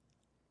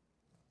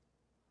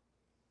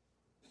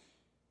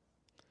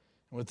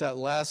 And with that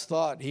last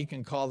thought, he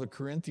can call the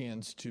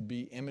Corinthians to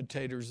be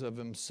imitators of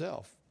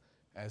himself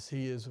as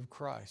he is of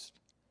Christ.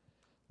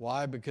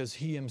 Why? Because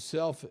he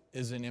himself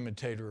is an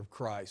imitator of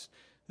Christ.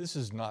 This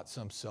is not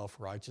some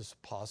self-righteous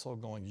apostle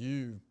going,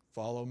 you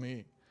follow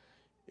me.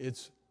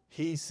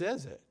 He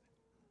says it.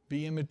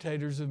 Be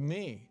imitators of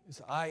me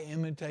as I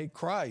imitate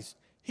Christ.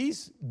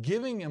 He's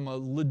giving them a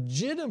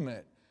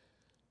legitimate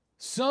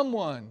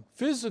someone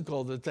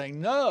physical that they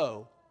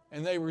know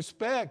and they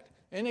respect,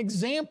 an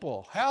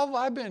example. How have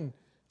I been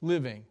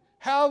living?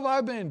 How have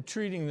I been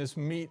treating this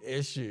meat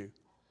issue?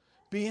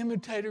 Be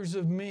imitators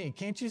of me.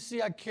 Can't you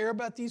see I care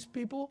about these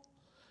people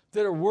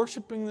that are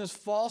worshiping this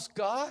false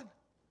god?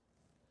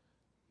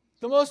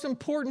 The most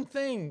important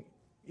thing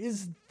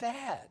is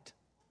that.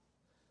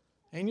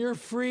 And you're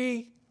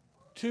free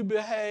to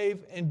behave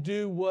and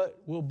do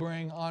what will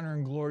bring honor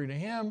and glory to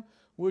him,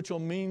 which will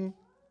mean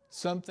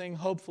something,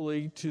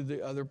 hopefully, to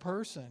the other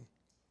person.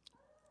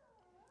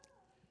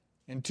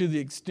 And to the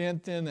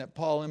extent then that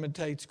Paul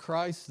imitates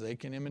Christ, they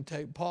can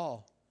imitate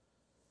Paul.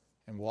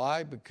 And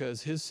why?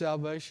 Because his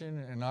salvation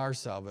and our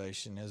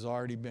salvation has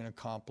already been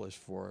accomplished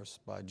for us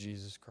by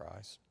Jesus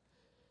Christ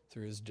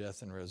through his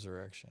death and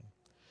resurrection.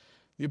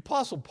 The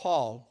Apostle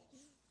Paul,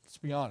 let's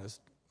be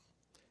honest,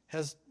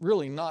 has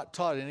really not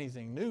taught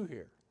anything new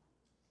here.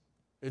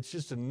 It's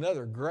just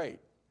another great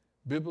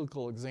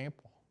biblical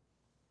example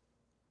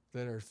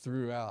that are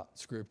throughout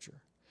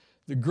Scripture.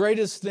 The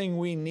greatest thing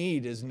we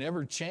need is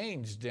never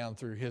changed down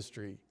through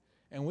history.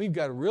 And we've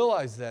got to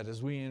realize that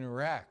as we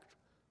interact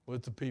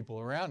with the people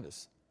around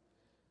us.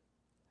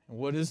 And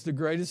what is the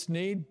greatest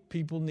need?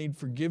 People need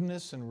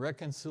forgiveness and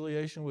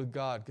reconciliation with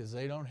God because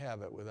they don't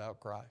have it without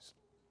Christ.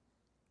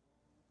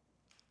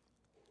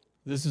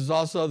 This is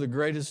also the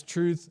greatest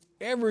truth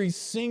every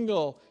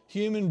single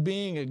human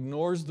being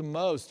ignores the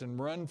most and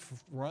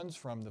runs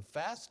from the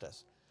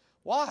fastest.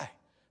 Why?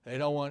 They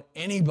don't want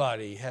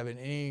anybody having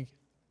any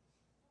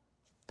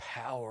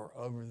power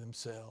over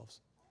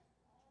themselves.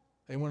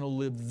 They want to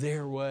live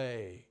their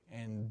way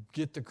and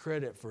get the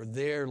credit for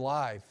their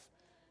life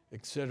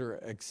etc.,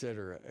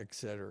 etc.,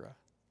 etc.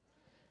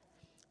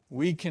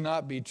 We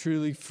cannot be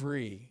truly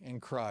free in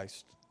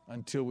Christ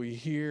until we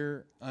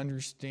hear,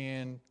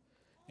 understand,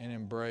 and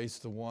embrace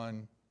the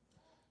one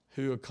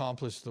who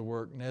accomplished the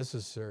work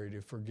necessary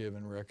to forgive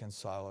and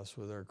reconcile us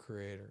with our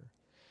Creator.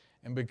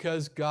 And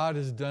because God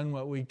has done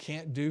what we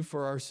can't do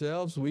for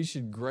ourselves, we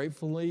should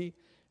gratefully,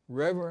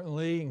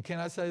 reverently, and can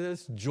I say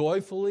this,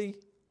 joyfully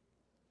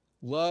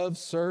love,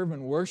 serve,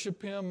 and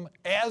worship Him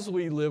as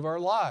we live our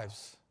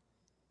lives.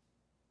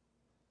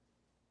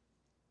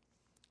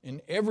 In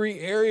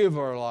every area of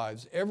our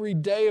lives, every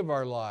day of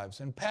our lives,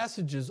 and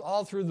passages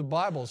all through the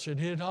Bible should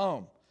hit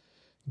home.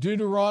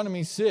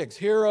 Deuteronomy 6,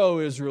 Hear, O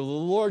Israel,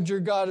 the Lord your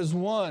God is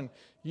one.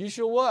 You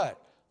shall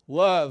what?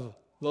 Love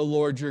the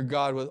Lord your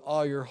God with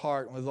all your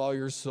heart, and with all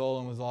your soul,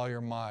 and with all your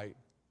might.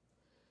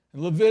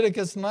 In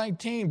Leviticus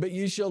 19, but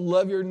you shall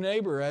love your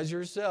neighbor as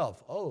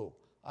yourself. Oh,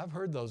 I've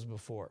heard those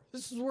before.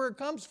 This is where it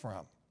comes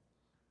from.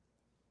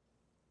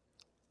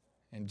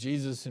 And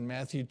Jesus in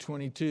Matthew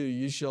 22,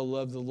 you shall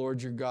love the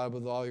Lord your God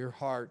with all your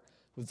heart,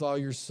 with all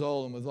your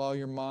soul, and with all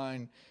your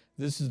mind.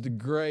 This is the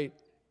great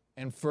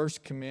and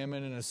first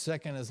commandment, and a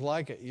second is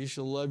like it. You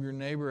shall love your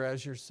neighbor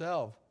as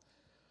yourself.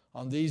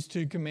 On these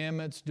two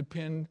commandments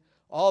depend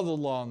all the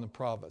law and the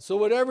prophets. So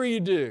whatever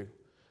you do,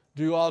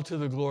 do all to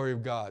the glory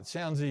of God.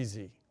 Sounds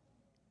easy.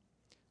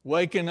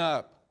 Waking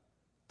up,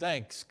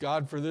 thanks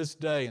God for this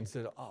day,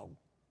 instead of, oh,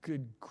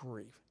 good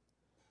grief.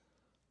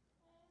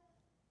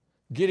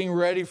 Getting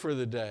ready for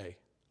the day.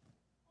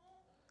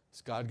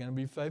 Is God going to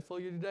be faithful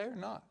to you today or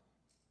not?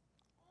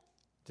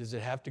 Does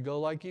it have to go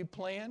like you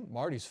planned?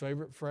 Marty's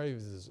favorite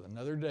phrase is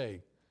another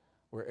day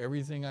where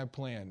everything I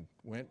planned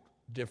went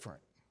different.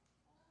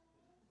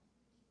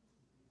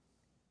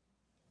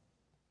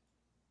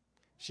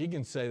 She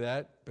can say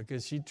that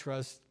because she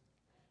trusts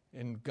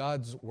in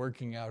God's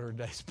working out her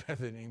days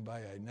better than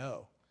anybody I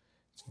know.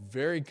 It's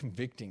very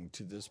convicting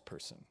to this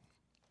person.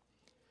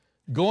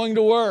 Going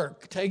to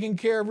work, taking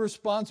care of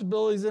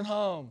responsibilities at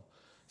home,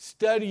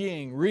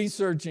 studying,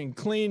 researching,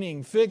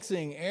 cleaning,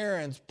 fixing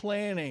errands,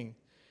 planning,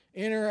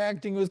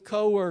 interacting with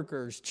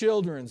coworkers,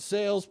 children,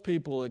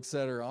 salespeople,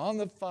 etc., on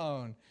the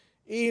phone,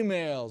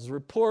 emails,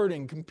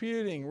 reporting,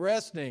 computing,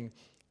 resting,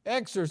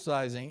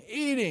 exercising,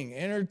 eating,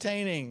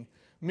 entertaining,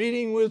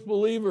 meeting with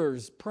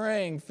believers,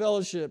 praying,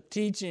 fellowship,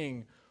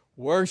 teaching,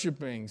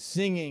 worshiping,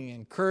 singing,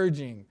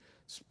 encouraging,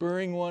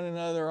 spurring one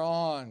another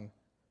on,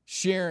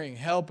 sharing,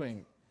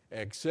 helping,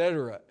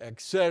 etc.,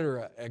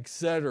 etc.,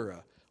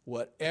 etc.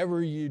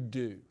 Whatever you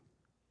do,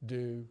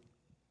 do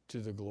to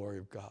the glory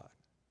of God.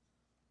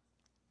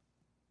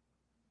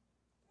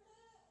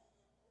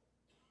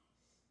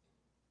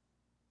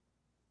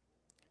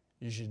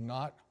 You should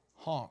not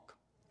honk.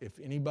 If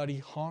anybody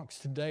honks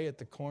today at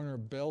the corner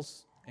of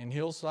Bells and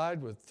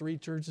Hillside with 3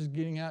 churches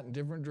getting out in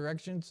different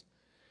directions,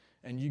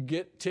 and you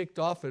get ticked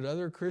off at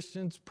other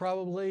Christians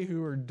probably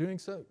who are doing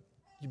so,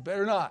 you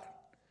better not.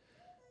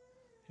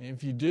 And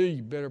if you do,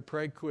 you better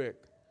pray quick.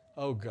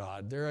 Oh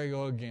God, there I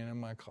go again in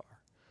my car.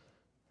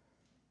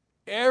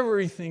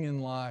 Everything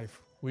in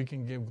life we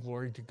can give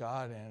glory to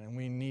God in, and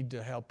we need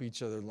to help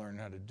each other learn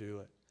how to do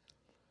it.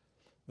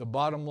 The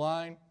bottom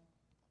line,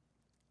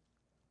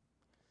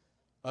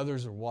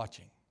 others are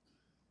watching.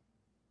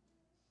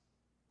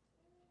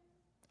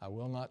 I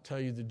will not tell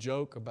you the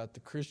joke about the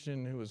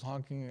Christian who was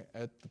honking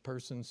at the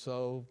person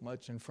so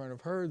much in front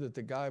of her that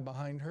the guy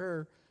behind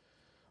her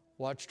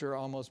watched her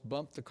almost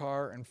bump the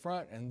car in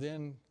front and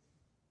then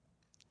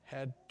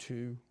had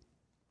to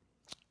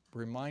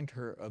remind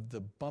her of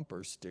the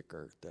bumper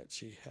sticker that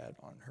she had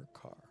on her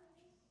car.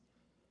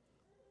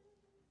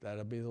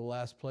 That'll be the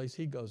last place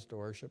he goes to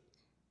worship.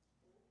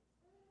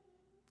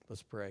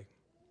 Let's pray.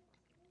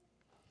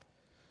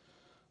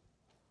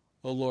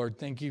 Oh Lord,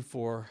 thank you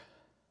for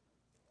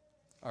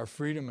our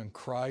freedom in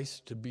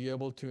Christ to be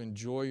able to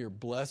enjoy your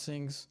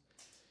blessings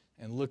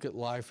and look at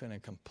life in a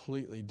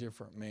completely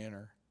different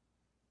manner.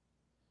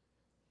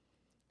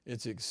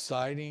 It's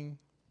exciting.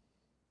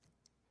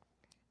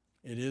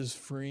 It is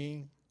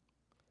freeing.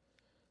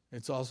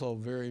 It's also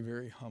very,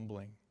 very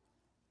humbling.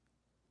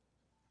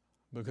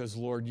 Because,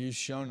 Lord, you've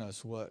shown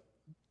us what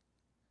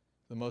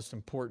the most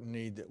important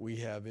need that we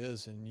have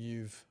is, and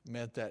you've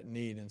met that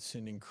need in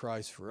sending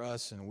Christ for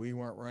us, and we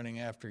weren't running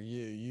after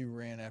you. You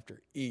ran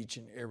after each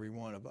and every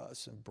one of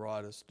us and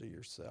brought us to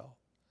yourself.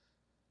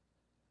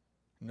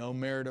 No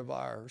merit of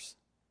ours.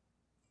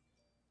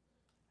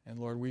 And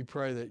Lord, we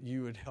pray that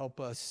you would help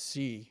us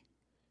see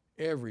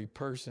every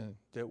person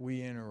that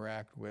we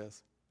interact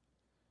with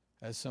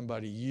as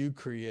somebody you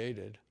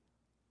created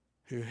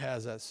who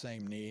has that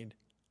same need,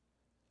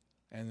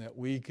 and that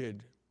we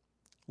could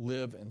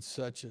live in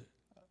such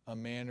a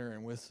manner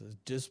and with a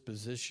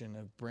disposition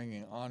of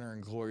bringing honor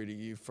and glory to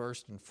you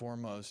first and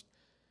foremost,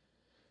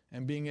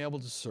 and being able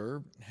to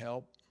serve,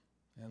 help,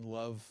 and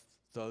love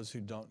those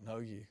who don't know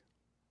you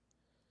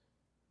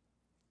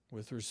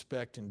with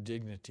respect and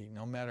dignity,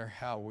 no matter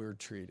how we're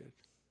treated.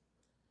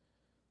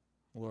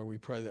 Lord, we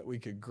pray that we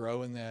could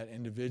grow in that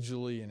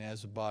individually and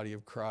as a body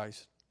of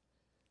Christ,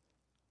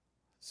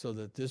 so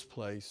that this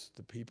place,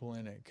 the people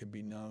in it, could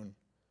be known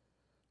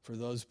for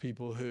those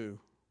people who,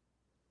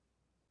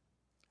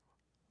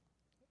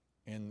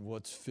 and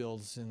what's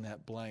filled in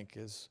that blank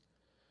is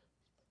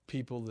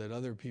people that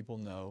other people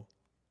know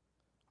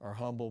are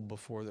humble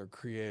before their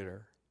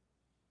Creator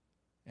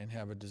and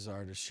have a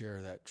desire to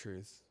share that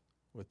truth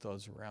with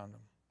those around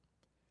them.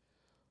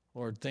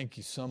 Lord, thank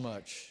you so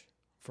much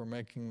for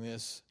making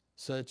this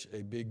such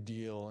a big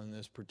deal in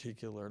this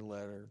particular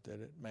letter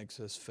that it makes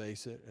us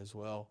face it as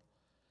well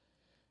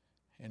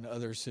in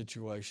other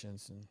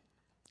situations and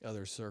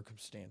other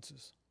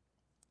circumstances.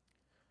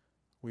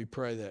 We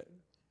pray that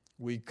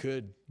we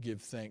could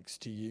give thanks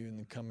to you in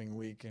the coming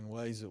week in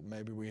ways that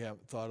maybe we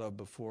haven't thought of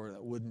before,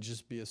 that wouldn't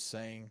just be a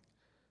saying,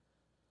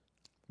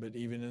 but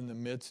even in the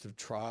midst of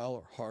trial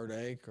or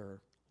heartache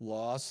or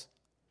loss,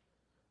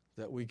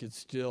 that we could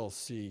still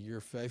see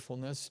your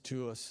faithfulness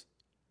to us,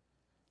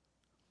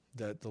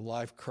 that the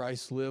life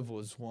Christ lived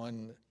was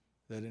one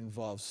that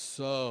involves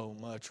so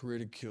much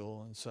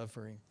ridicule and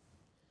suffering.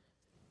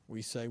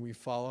 We say we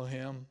follow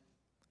him.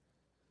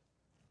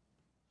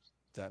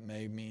 That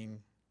may mean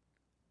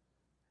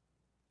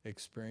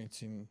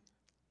experiencing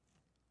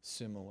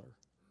similar.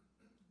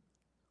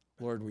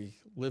 Lord, we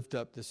lift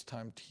up this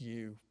time to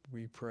you.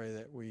 We pray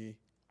that we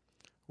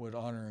would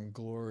honor and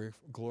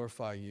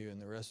glorify you in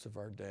the rest of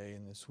our day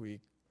and this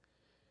week,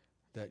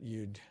 that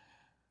you'd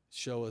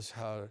show us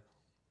how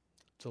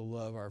to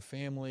love our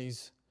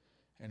families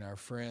and our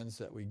friends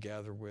that we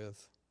gather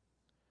with,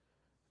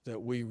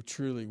 that we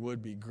truly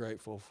would be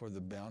grateful for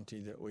the bounty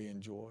that we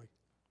enjoy.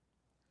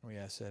 We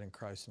ask that in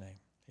Christ's name.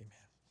 Amen.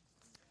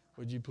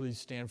 Would you please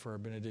stand for our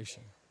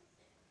benediction?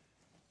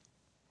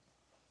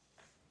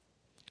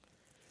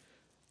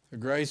 The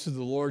grace of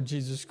the Lord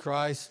Jesus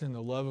Christ and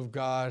the love of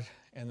God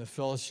and the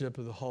fellowship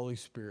of the Holy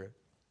Spirit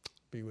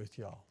be with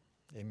y'all.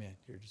 Amen.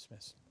 You're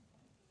dismissed.